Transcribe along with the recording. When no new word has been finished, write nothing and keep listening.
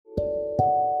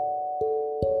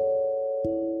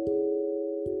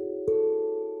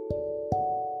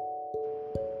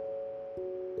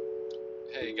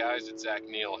guys, it's Zach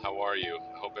Neal. How are you?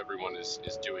 I hope everyone is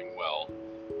doing well.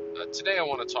 Today I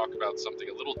want to talk about something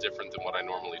a little different than what I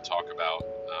normally talk about,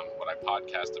 what I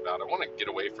podcast about. I want to get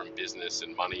away from business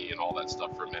and money and all that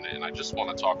stuff for a minute, and I just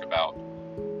want to talk about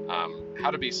how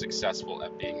to be successful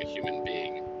at being a human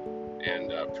being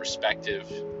and perspective.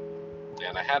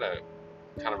 And I had a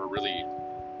kind of a really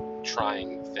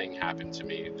trying thing happen to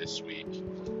me this week.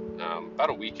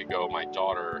 About a week ago, my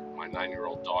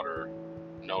 9-year-old daughter,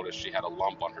 noticed she had a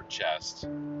lump on her chest.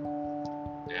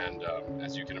 And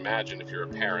as you can imagine, if you're a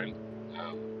parent,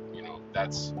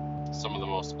 that's some of the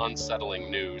most unsettling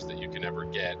news that you can ever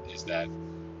get, is that,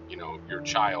 your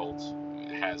child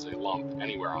has a lump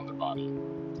anywhere on their body.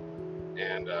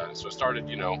 And so I started,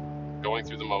 going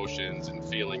through the motions and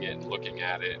feeling it and looking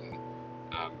at it and,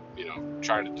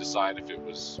 trying to decide if it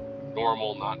was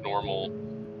normal, not normal.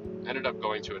 Ended up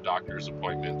going to a doctor's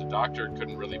appointment. The doctor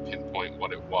couldn't really pinpoint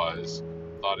what it was.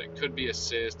 Thought it could be a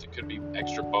cyst, it could be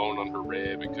extra bone on her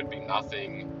rib, it could be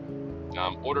nothing.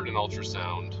 Ordered an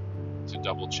ultrasound to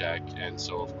double check, and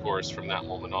so of course from that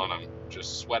moment on I'm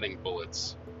just sweating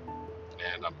bullets,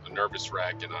 and I'm a nervous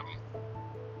wreck, and I'm,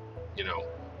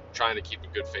 trying to keep a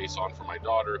good face on for my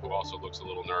daughter, who also looks a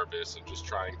little nervous, and just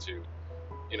trying to,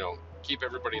 keep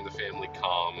everybody in the family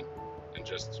calm and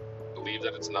just believe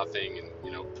that it's nothing, and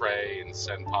pray and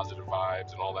send positive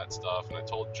vibes and all that stuff. And I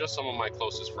told just some of my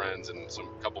closest friends and some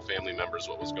couple family members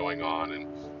what was going on, and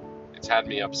it's had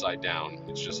me upside down.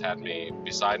 It's just had me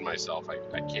beside myself.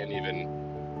 I can't even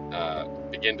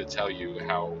begin to tell you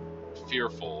how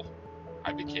fearful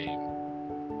I became.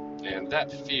 And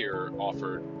that fear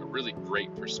offered a really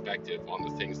great perspective on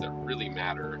the things that really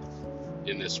matter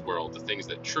in this world, the things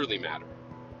that truly matter.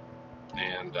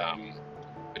 And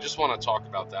I just want to talk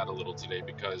about that a little today,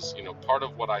 because, part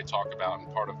of what I talk about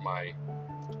and part of my,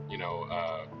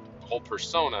 whole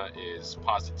persona is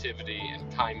positivity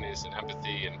and kindness and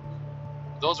empathy. And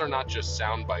those are not just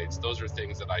sound bites. Those are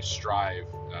things that I strive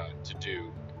to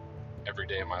do every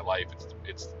day of my life.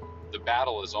 It's the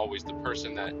battle is always the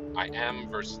person that I am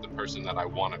versus the person that I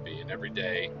want to be. And every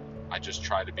day I just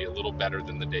try to be a little better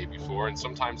than the day before. And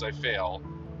sometimes I fail,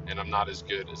 and I'm not as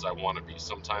good as I want to be.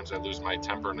 Sometimes I lose my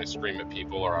temper and I scream at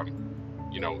people, or I'm,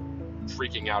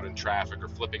 freaking out in traffic, or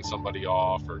flipping somebody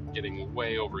off, or getting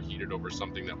way overheated over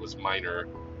something that was minor.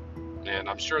 And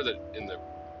I'm sure that in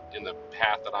the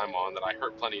path that I'm on, that I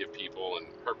hurt plenty of people and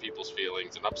hurt people's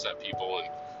feelings and upset people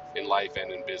in life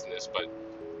and in business. But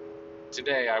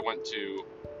today I went to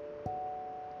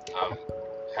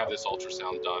have this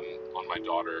ultrasound done on my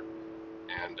daughter,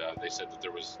 and they said that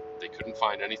they couldn't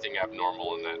find anything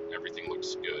abnormal and that everything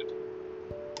looks good.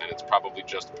 And it's probably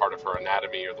just part of her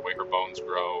anatomy or the way her bones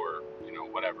grow, or,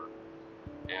 whatever.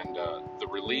 And the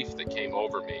relief that came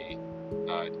over me,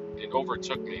 it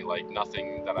overtook me like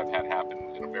nothing that I've had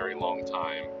happen in a very long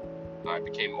time. I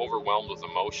became overwhelmed with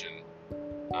emotion,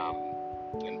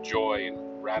 and joy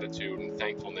and gratitude and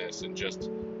thankfulness, and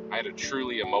I had a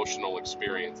truly emotional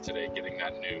experience today getting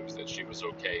that news that she was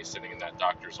okay, sitting in that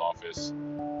doctor's office,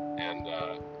 and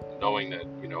knowing that,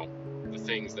 the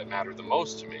things that matter the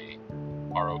most to me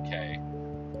are okay.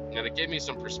 And it gave me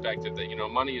some perspective that,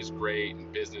 money is great, and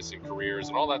business and careers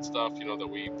and all that stuff, that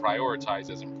we prioritize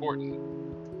as important,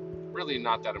 really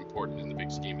not that important in the big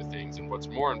scheme of things. And what's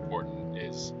more important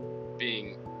is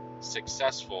being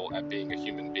successful at being a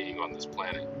human being on this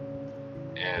planet.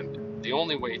 And the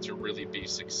only way to really be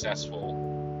successful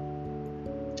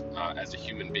as a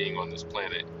human being on this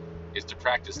planet is to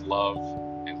practice love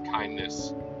and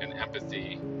kindness and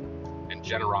empathy and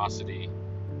generosity.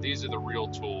 These are the real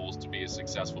tools to be a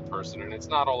successful person. And it's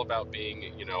not all about being,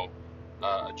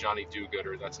 a Johnny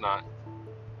do-gooder. That's not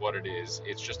what it is.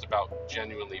 It's just about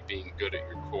genuinely being good at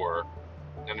your core.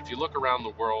 And if you look around the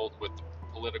world with the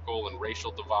political and racial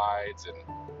divides and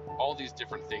all these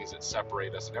different things that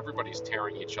separate us, and everybody's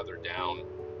tearing each other down.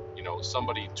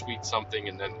 Somebody tweets something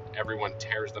and then everyone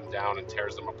tears them down and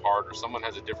tears them apart, or someone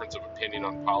has a difference of opinion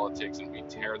on politics and we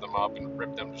tear them up and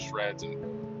rip them to shreds and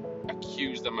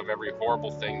accuse them of every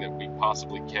horrible thing that we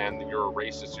possibly can. That you're a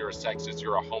racist, you're a sexist,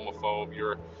 you're a homophobe,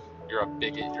 you're a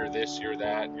bigot, you're this, you're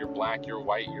that, you're black, you're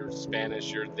white, you're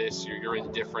Spanish, you're this, you're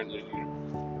indifferent.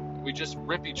 We just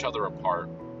rip each other apart.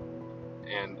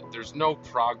 And there's no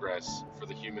progress for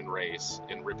the human race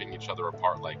in ripping each other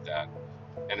apart like that.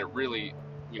 And it really,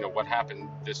 what happened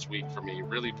this week for me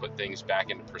really put things back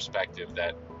into perspective,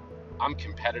 that I'm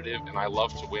competitive and I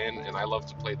love to win and I love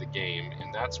to play the game.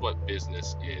 And that's what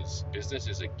business is. Business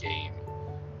is a game.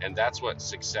 And that's what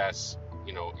success,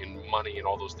 in money and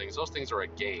all those things are a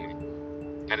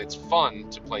game. And it's fun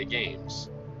to play games.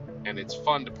 And it's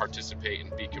fun to participate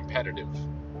and be competitive.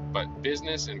 But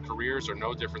business and careers are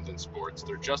no different than sports.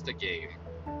 They're just a game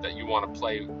that you want to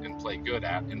play and play good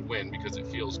at and win because it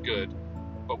feels good.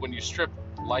 But when you strip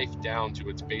life down to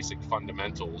its basic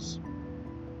fundamentals,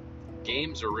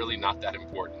 games are really not that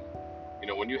important. You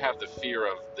know, when you have the fear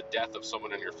of the death of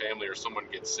someone in your family, or someone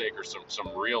gets sick, or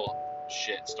some real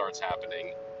shit starts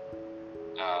happening,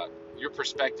 your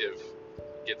perspective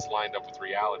gets lined up with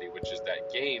reality, which is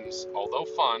that games, although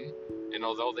fun, and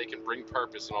although they can bring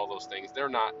purpose and all those things, they're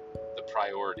not the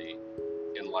priority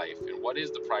in life. And what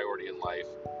is the priority in life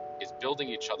is building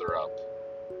each other up.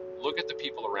 Look at the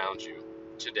people around you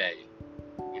today.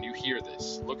 When you hear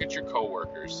this, look at your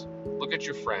coworkers, look at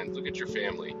your friends, look at your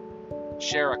family.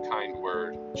 Share a kind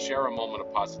word, share a moment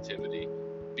of positivity,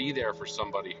 be there for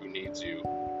somebody who needs you,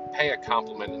 pay a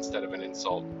compliment instead of an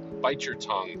insult, bite your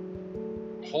tongue,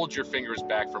 hold your fingers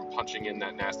back from punching in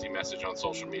that nasty message on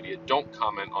social media. Don't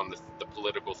comment on the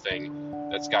political thing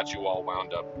that's got you all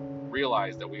wound up.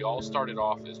 Realize that we all started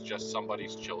off as just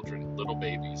somebody's children, little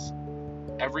babies.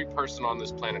 Every person on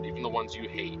this planet, even the ones you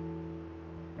hate,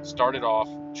 started off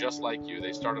just like you.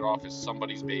 They started off as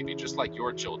somebody's baby, just like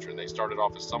your children. They started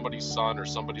off as somebody's son or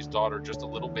somebody's daughter, just a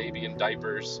little baby in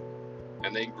diapers.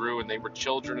 And they grew and they were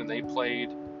children and they played.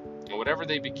 And whatever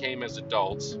they became as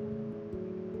adults,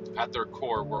 at their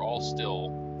core, we're all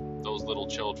still those little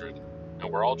children. And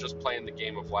we're all just playing the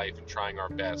game of life and trying our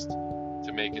best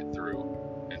to make it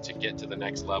through and to get to the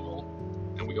next level.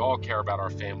 And we all care about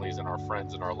our families and our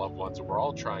friends and our loved ones. And we're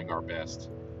all trying our best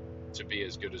to be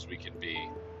as good as we can be.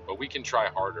 But we can try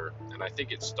harder. And I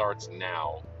think it starts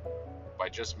now by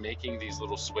just making these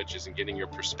little switches and getting your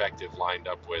perspective lined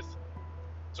up with,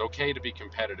 it's okay to be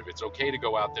competitive. It's okay to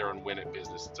go out there and win at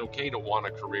business. It's okay to want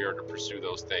a career, to pursue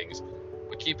those things.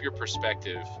 But keep your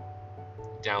perspective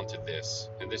down to this.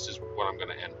 And this is what I'm going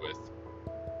to end with.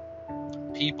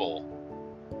 People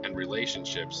and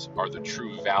relationships are the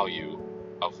true value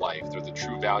of life. They're the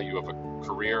true value of a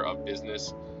career, of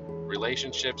business.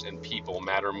 Relationships and people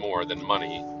matter more than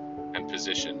money and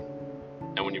position.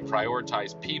 And when you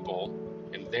prioritize people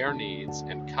and their needs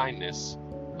and kindness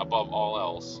above all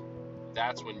else,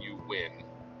 that's when you win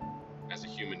as a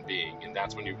human being, and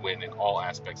that's when you win in all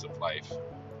aspects of life.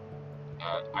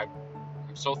 I'm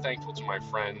so thankful to my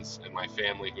friends and my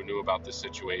family who knew about this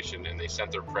situation, and they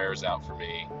sent their prayers out for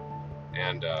me.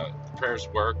 And the prayers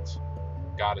worked.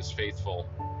 God is faithful.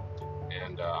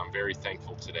 And I'm very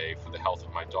thankful today for the health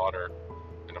of my daughter.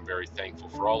 And I'm very thankful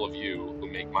for all of you who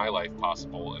make my life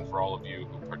possible, and for all of you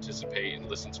who participate and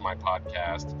listen to my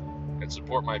podcast and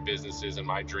support my businesses and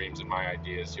my dreams and my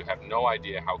ideas. You have no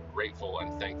idea how grateful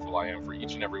and thankful I am for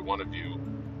each and every one of you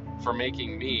for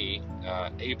making me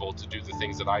able to do the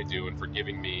things that I do, and for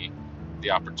giving me the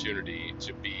opportunity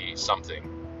to be something.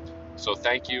 So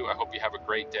thank you. I hope you have a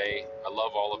great day. I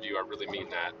love all of you. I really mean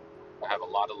that. I have a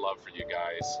lot of love for you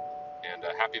guys. And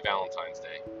happy Valentine's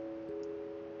Day.